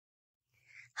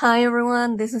Hi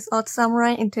everyone, this is Odd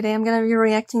Samurai, and today I'm gonna be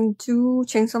reacting to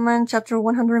Chainsaw Man chapter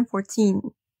 114.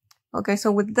 Okay,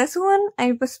 so with this one,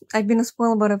 I've been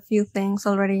spoiled about a few things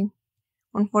already,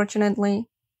 unfortunately.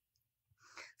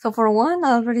 So for one,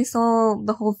 I already saw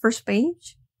the whole first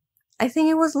page. I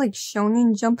think it was like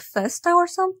Shonen Jump Festa or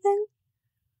something.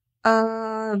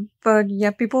 But yeah,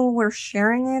 people were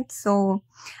sharing it, so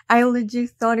I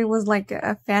legit thought it was like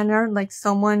a fan art, like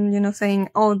someone, saying,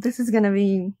 oh, this is gonna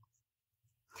be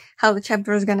how the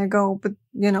chapter is gonna go, but,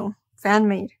 fan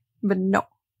made. But no,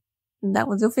 that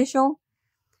was official.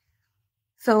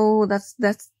 So that's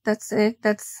it.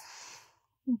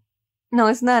 No,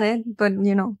 it's not it, but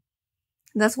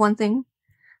that's one thing.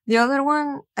 The other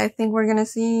one, I think we're gonna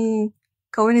see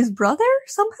Cohen's brother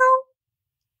somehow.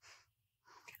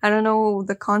 I don't know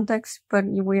the context, but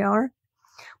we are.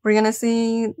 We're gonna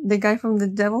see the guy from the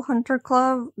Devil Hunter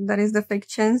Club, that is the fake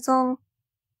chainsaw.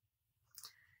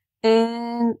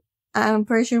 And I'm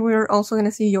pretty sure we're also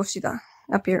gonna see Yoshida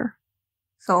appear.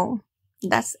 So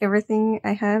that's everything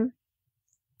I have.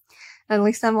 At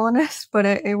least I'm honest, but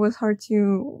it was hard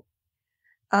to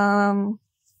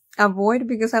avoid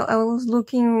because I was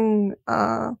looking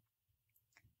I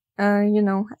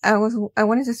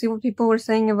wanted to see what people were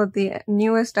saying about the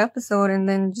newest episode, and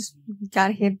then just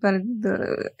got hit by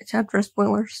the chapter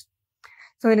spoilers.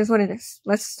 So it is what it is.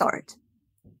 Let's start.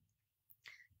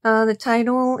 The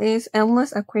title is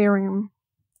Endless Aquarium.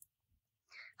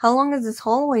 How long is this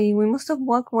hallway? We must have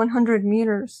walked 100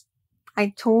 meters.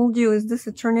 I told you, it's this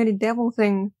eternity devil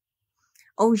thing.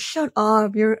 Oh, shut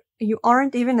up. You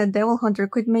aren't even a devil hunter.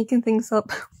 Quit making things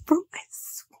up. Bro, I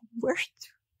swear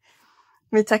to.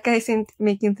 Mitaka isn't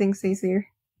making things easier.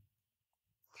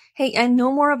 Hey, I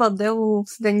know more about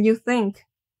devils than you think.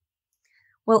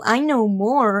 Well, I know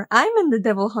more. I'm in the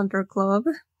Devil Hunter Club.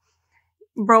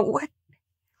 Bro, what?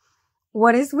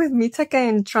 What is with Mitaka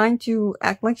and trying to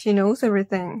act like she knows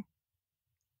everything?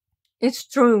 It's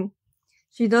true.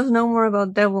 She does know more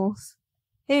about devils.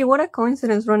 Hey, what a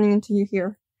coincidence running into you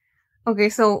here. Okay,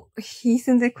 so he's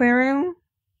in the aquarium.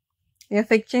 Yeah,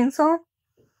 fake chainsaw.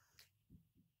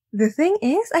 The thing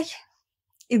is,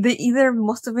 they either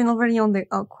must have been already on the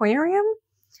aquarium,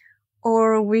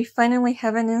 or we finally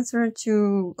have an answer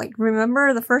to,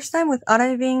 remember the first time with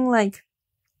Arai being like,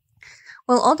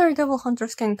 well, other devil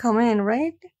hunters can come in,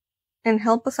 right? And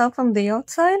help us out from the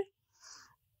outside?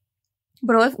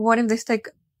 But what if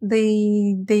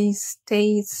they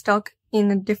stay stuck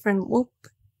in a different loop?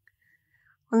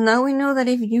 Well, now we know that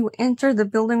if you enter the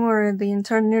building where the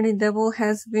Eternity Devil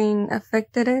has been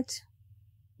affected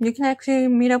you can actually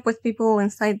meet up with people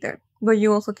inside there. But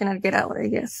you also cannot get out, I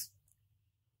guess.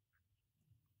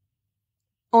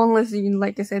 Unless,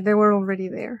 like I said, they were already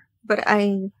there. But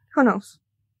who knows?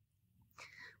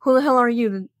 Who the hell are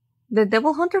you? The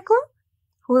Devil Hunter Club?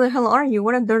 Who the hell are you?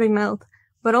 What a dirty mouth.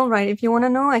 But alright, if you wanna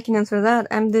know, I can answer that.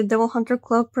 I'm the Devil Hunter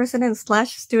Club president /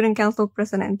 student council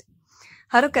president.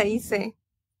 Haruka Ise.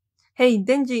 Hey,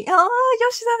 Denji. Oh,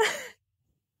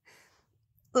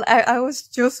 Yoshida! I was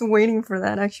just waiting for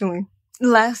that, actually.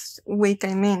 Last week,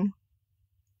 I mean.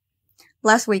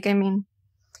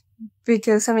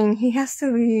 Because, he has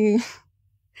to be,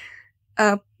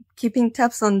 keeping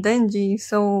tabs on Denji,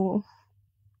 so,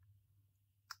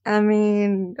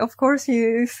 of course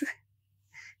he's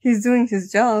doing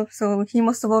his job, so he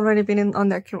must have already been on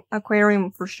the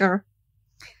aquarium for sure.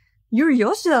 You're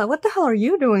Yoshida, what the hell are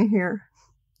you doing here?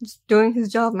 Just doing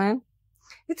his job, man.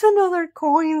 It's another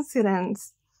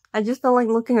coincidence. I just felt like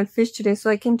looking at fish today, so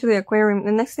I came to the aquarium.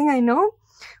 The next thing I know,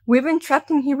 we've been trapped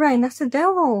in here and that's the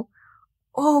devil.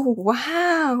 Oh,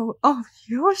 wow. Oh,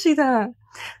 Yoshida.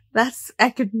 I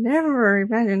could never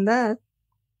imagine that.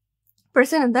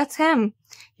 President, that's him.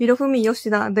 Hirofumi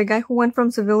Yoshida, the guy who went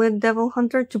from civilian devil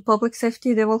hunter to public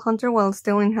safety devil hunter while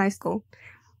still in high school.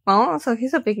 Well, so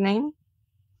he's a big name.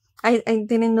 I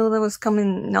didn't know that was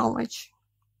common knowledge.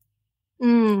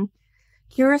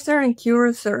 Curiouser and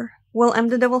curiouser. Well, I'm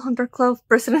the Devil Hunter Club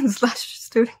president /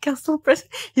 student council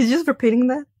president. He's just repeating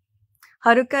that.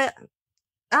 Haruka.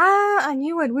 I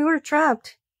knew it. We were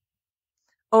trapped.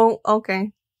 Oh,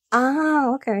 okay.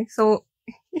 Okay. So,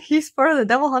 he's part of the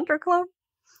Devil Hunter Club?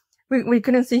 We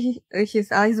couldn't see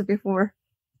his eyes before.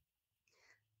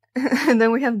 And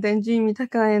then we have Denji,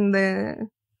 Mitaka,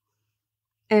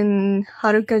 and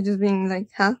Haruka just being like,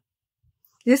 huh?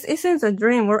 This isn't a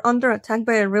dream. We're under attack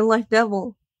by a real-life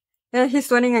devil. Yeah, he's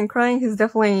sweating and crying. He's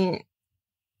definitely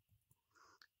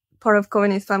part of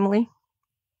Koenig family.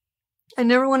 I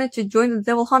never wanted to join the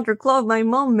Devil Hunter Club. My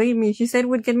mom made me. She said it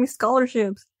would get me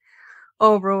scholarships.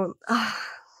 Oh, bro.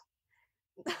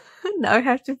 Now I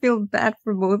have to feel bad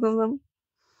for both of them.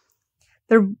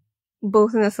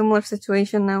 both in a similar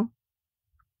situation now.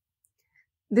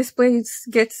 This place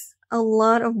gets a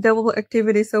lot of devil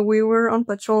activity, so we were on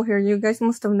patrol here. You guys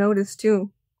must have noticed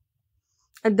too.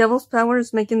 A devil's power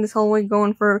is making this hallway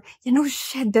going for,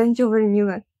 shit, didn't you already knew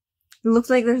that? It looks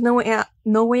like there's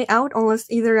no way out unless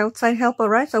either outside help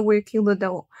arrives or we kill the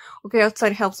devil. Okay,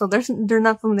 outside help, so they're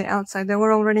not from the outside. They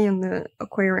were already in the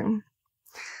aquarium.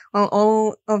 Well,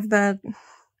 all of that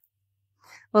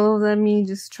me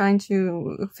just trying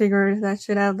to figure that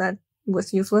shit out, that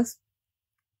was useless.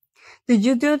 Did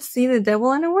you dudes see the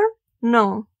devil anywhere?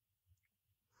 No.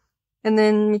 And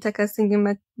then Mitaka's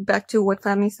thinking back to what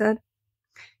Fami said.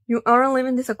 You are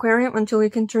leaving this aquarium until you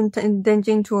can turn Denji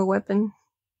into a weapon.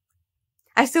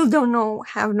 I still don't know,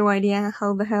 have no idea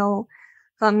how the hell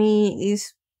Fami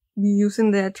is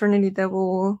using the Eternity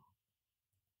Devil.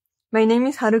 My name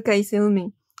is Haruka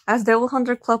Izumi. As Devil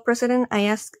Hunter Club President, I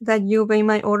ask that you obey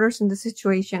my orders in this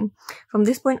situation. From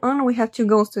this point on, we have two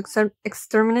goals: to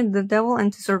exterminate the devil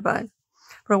and to survive.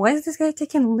 Bro, why is this guy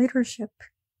taking leadership?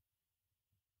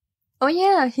 Oh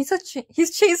yeah, he's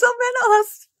Chainsaw Man. Oh,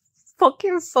 that's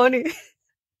fucking funny.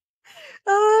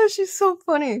 She's so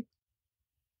funny.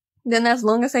 Then as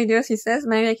long as I do as he says,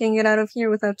 maybe I can get out of here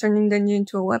without turning Denji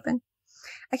into a weapon.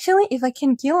 Actually, if I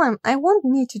can kill him, I won't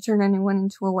need to turn anyone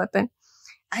into a weapon.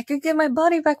 I could get my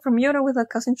body back from Yoda without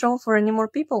causing trouble for any more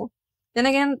people. Then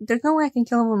again, there's no way I can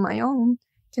kill him on my own.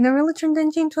 Can I really turn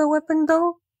Denji into a weapon,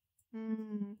 though?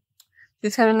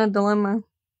 She's having a dilemma.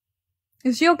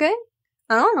 Is she okay?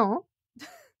 I don't know.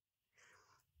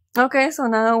 Okay, so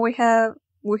now we have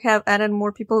added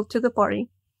more people to the party.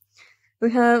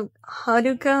 We have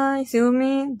Haruka,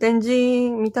 Izumi,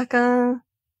 Denji, Mitaka,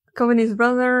 Kobeni's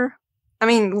brother. I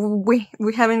mean, we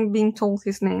haven't been told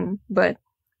his name, but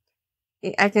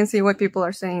I can see what people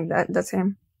are saying, that's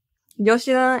him.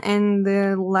 Yoshida and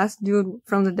the last dude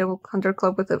from the Devil Hunter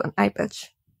Club with an eye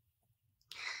patch.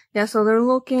 Yeah, so they're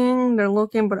looking,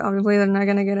 but obviously they're not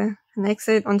gonna get an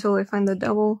exit until they find the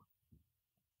devil.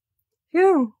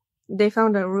 Phew, they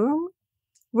found a room?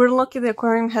 We're lucky the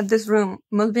aquarium had this room.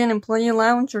 Must be an employee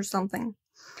lounge or something.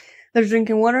 There's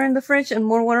drinking water in the fridge and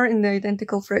more water in the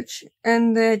identical fridge.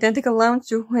 And the identical lounge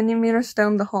 20 meters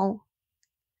down the hall.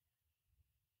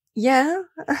 Yeah,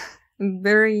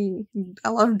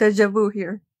 a lot of deja vu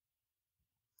here.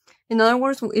 In other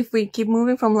words, if we keep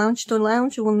moving from lounge to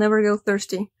lounge, we'll never go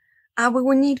thirsty. But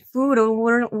we need food or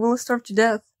we'll starve to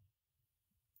death.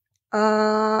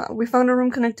 We found a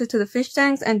room connected to the fish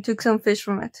tanks and took some fish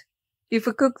from it. If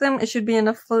we cook them, it should be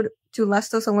enough food to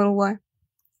last us a little while.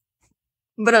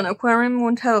 But an aquarium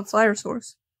won't have a fire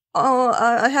source. Oh,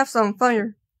 I have some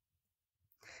fire.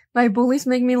 My bullies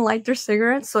make me light their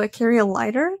cigarettes, so I carry a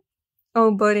lighter?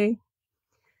 Oh, buddy.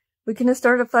 We can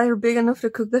start a fire big enough to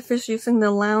cook the fish using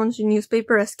the lounge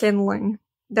newspaper as kindling.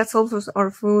 That solves our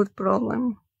food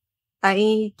problem.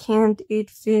 I can't eat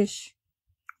fish.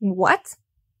 What?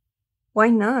 Why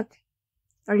not?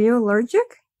 Are you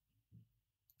allergic?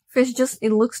 Fish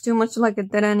it looks too much like a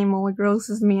dead animal. It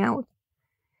grosses me out.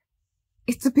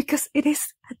 It's because it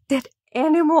is a dead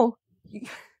animal.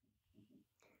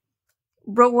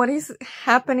 Bro, what is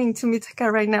happening to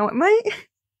Mitaka right now? Am I...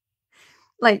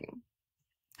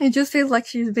 it just feels like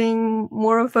she's being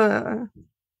more of a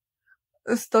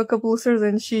stuck-up loser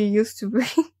than she used to be.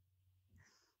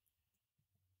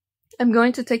 I'm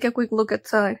going to take a quick look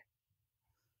outside.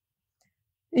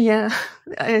 Yeah,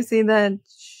 I see that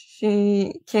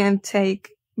she can't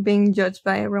take being judged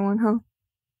by everyone, huh?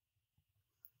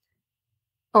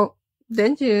 Oh,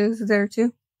 Denji is there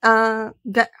too.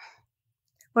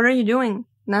 What are you doing?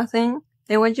 Nothing.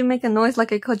 Then why'd you make a noise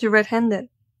like I caught you red-handed?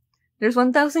 There's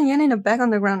 1,000 yen in a bag on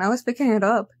the ground. I was picking it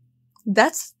up.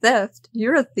 That's theft.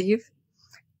 You're a thief.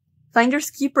 Finders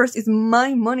keepers is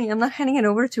my money. I'm not handing it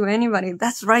over to anybody.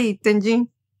 That's right, Denji.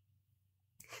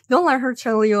 Don't let her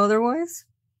tell you otherwise.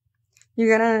 You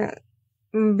gotta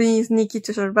be sneaky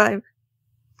to survive.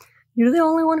 You're the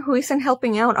only one who isn't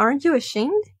helping out. Aren't you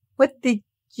ashamed? What did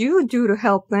you do to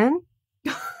help then?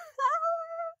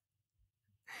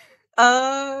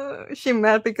 She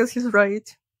mad because he's right.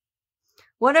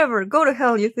 Whatever, go to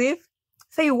hell, you thief.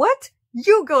 Say what?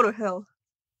 You go to hell.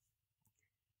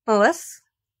 Unless,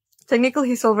 technically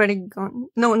he's already gone.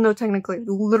 No, technically.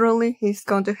 Literally, he's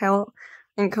gone to hell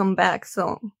and come back,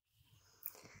 so.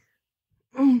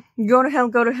 Go to hell,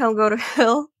 go to hell, go to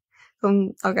hell.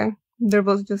 Okay. They're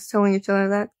both just telling each other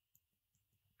that.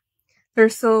 They're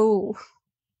so...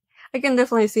 I can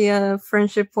definitely see a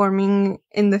friendship forming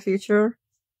in the future.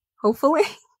 Hopefully.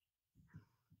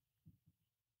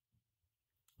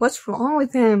 What's wrong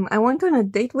with him? I went on a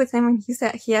date with him and he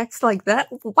said he acts like that?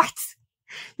 What?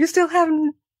 You still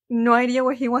haven't no idea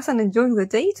why he wasn't enjoying the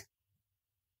date.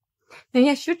 Maybe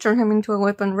I should turn him into a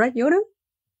weapon, right, Yoda?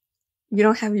 You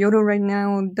don't have Yoda right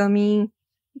now, dummy.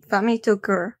 Fami took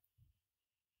her.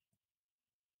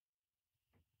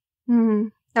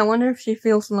 I wonder if she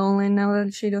feels lonely now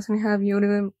that she doesn't have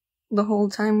Yoda the whole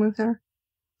time with her.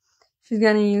 She's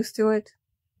getting used to it.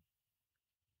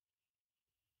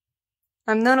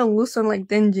 I'm not a loser like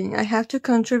Denji. I have to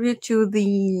contribute to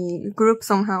the group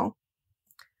somehow.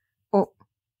 Oh.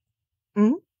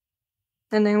 And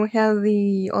then we have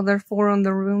the other 4 on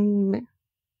the room.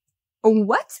 Oh,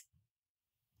 what?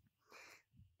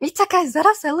 Mitaka, is that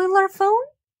a cellular phone?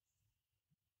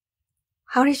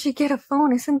 How did she get a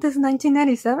phone? Isn't this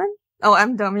 1997? Oh,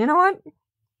 I'm dumb. You know what?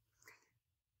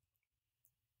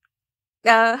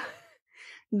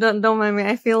 Don't mind me.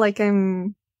 I feel like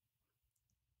I'm...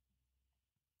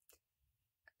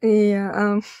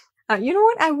 Yeah, you know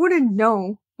what? I wouldn't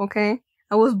know, okay?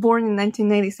 I was born in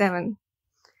 1987.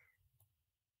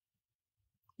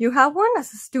 You have one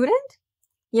as a student?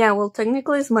 Yeah, well,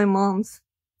 technically it's my mom's.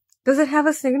 Does it have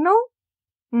a signal?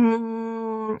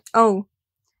 Oh.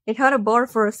 It had a bar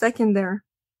for a second there.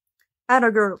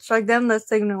 Atta girl, track down that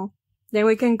signal. Then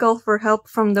we can call for help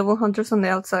from devil hunters on the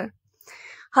outside.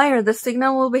 Higher, the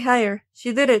signal will be higher.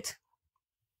 She did it.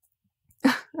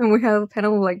 And we have kind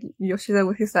of like Yoshida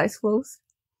with his eyes closed.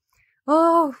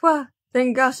 Oh, wow.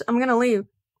 Thank gosh, I'm gonna leave.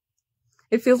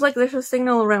 It feels like there's a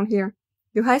signal around here.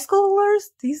 Do high schoolers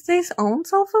these days own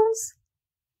cell phones?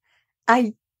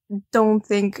 I don't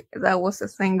think that was a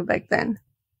thing back then.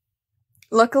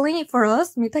 Luckily for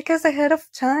us, Mitaka's ahead of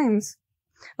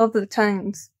the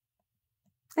times.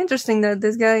 Interesting that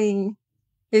this guy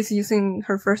is using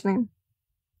her first name.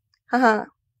 Haha.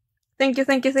 Thank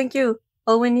you.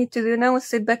 All we need to do now is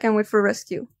sit back and wait for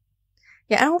rescue.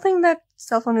 Yeah, I don't think that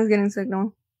cell phone is getting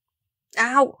signal.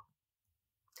 Ow!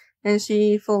 And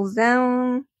she falls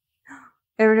down.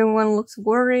 Everyone looks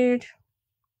worried.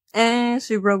 And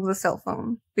she broke the cell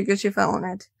phone because she fell on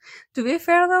it. To be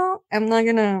fair though, I'm not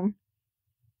gonna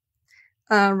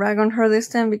rag on her this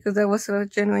time because that was a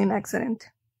genuine accident.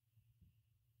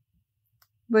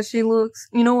 But she looks...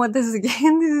 You know what this is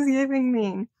again? This is giving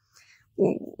me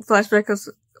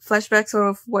flashbacks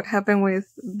of what happened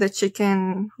with the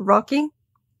chicken Rocky.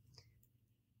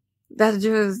 That's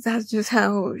just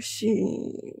how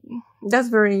she... That's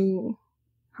very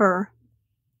her.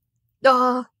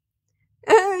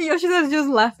 Yoshida's just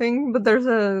laughing, but there's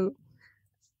a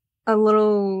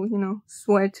little,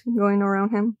 sweat going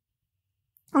around him.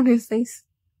 On his face.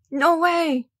 No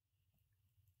way!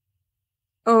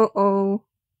 Oh.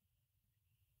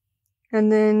 And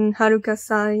then Haruka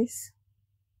sighs.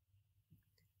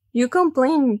 You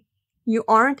complain you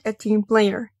aren't a team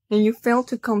player, and you failed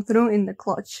to come through in the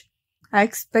clutch. I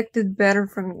expected better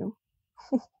from you.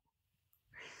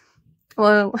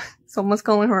 Well, someone's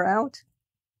calling her out.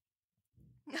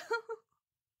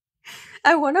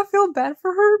 I wanna feel bad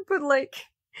for her, but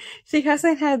she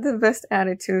hasn't had the best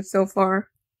attitude so far.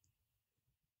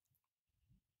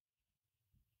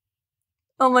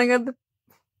 Oh my god,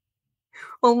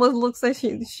 almost looks like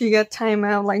she got time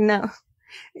out. No,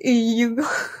 you go,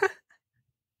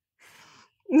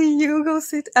 you go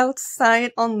sit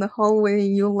outside on the hallway,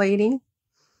 you lady,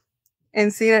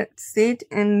 and sit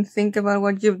and think about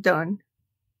what you've done.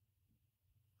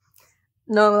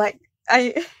 No,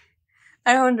 I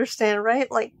don't understand, right?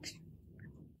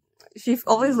 She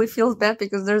obviously feels bad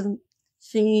because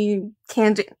she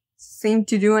can't seem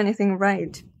to do anything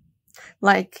right.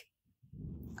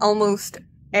 Almost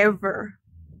ever.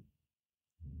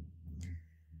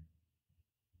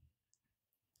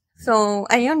 So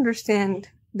I understand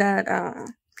that,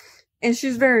 and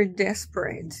she's very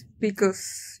desperate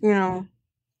because, well,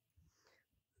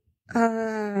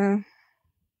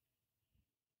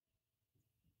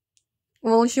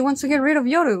 she wants to get rid of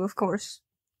Yoru, of course.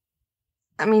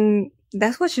 I mean,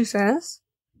 that's what she says.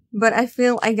 But I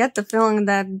get the feeling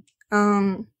that,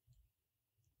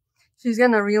 she's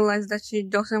gonna realize that she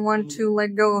doesn't want to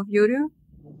let go of Yoru.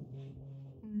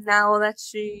 Now that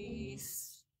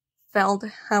she's felt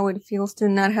how it feels to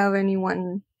not have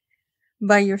anyone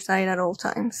by your side at all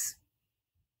times.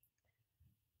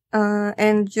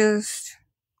 And just...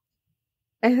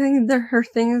 I think that her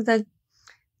thing is that...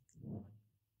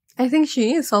 I think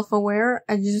she is self-aware,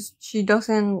 she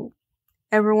doesn't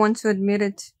ever want to admit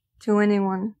it to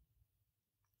anyone.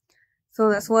 So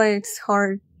that's why it's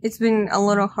hard. It's been a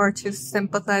little hard to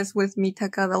sympathize with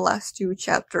Mitaka the last 2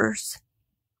 chapters.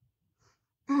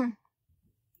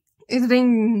 It's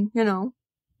been,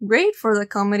 great for the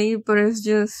comedy, but it's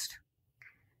just...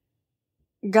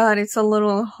 God, it's a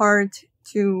little hard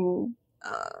to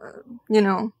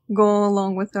go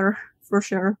along with her for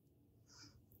sure.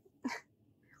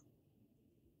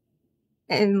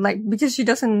 And like, because she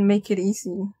doesn't make it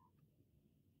easy.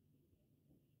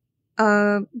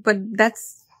 But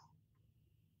that's,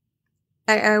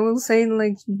 I will say,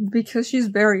 like, because she's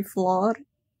very flawed,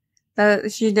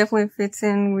 that she definitely fits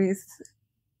in with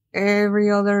every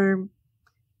other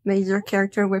major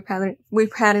character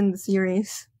we've had in the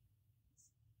series.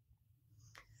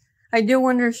 I do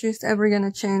wonder if she's ever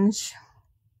gonna change.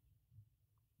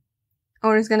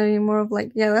 Or it's gonna be more of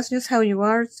like, yeah, that's just how you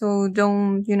are, so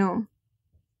don't be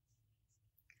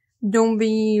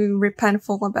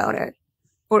repentful about it.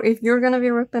 Or if you're gonna be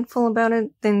repentful about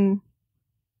it, then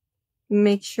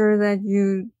make sure that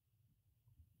you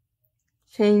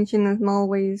change in small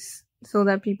ways so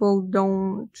that people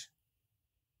don't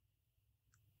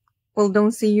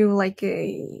see you like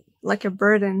a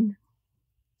burden.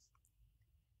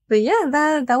 But yeah,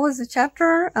 that was the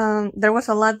chapter. There was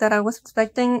a lot that I was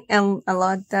expecting and a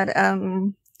lot that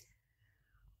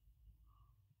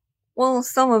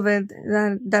some of it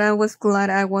that I was glad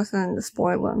I wasn't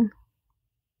spoiling.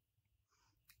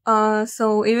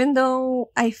 So even though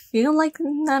I feel like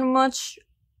not much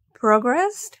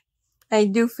progressed, I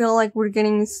do feel like we're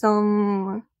getting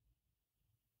some,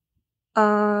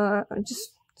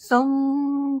 just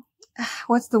some,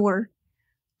 what's the word?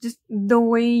 Just the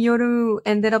way Yoru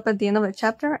ended up at the end of the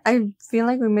chapter, I feel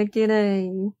like we might get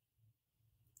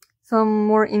some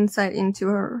more insight into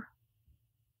her.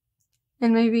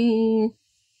 And maybe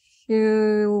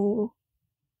she'll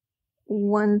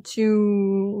want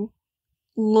to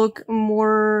look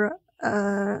more,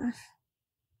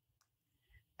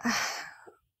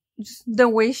 just the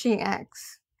way she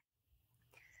acts.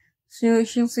 She'll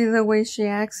see the way she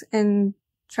acts and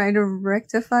try to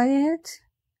rectify it,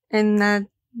 and not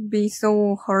be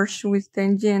so harsh with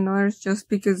Denji and others just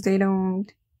because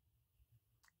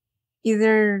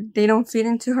either they don't fit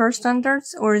into her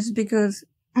standards, or it's because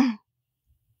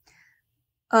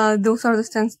those are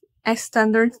the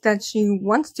standards that she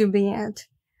wants to be at,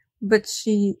 but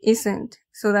she isn't,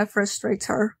 so that frustrates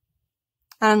her.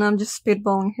 And I'm just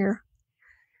spitballing here.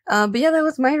 But yeah, that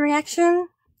was my reaction,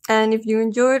 and if you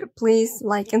enjoyed, please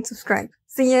like and subscribe.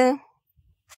 See ya!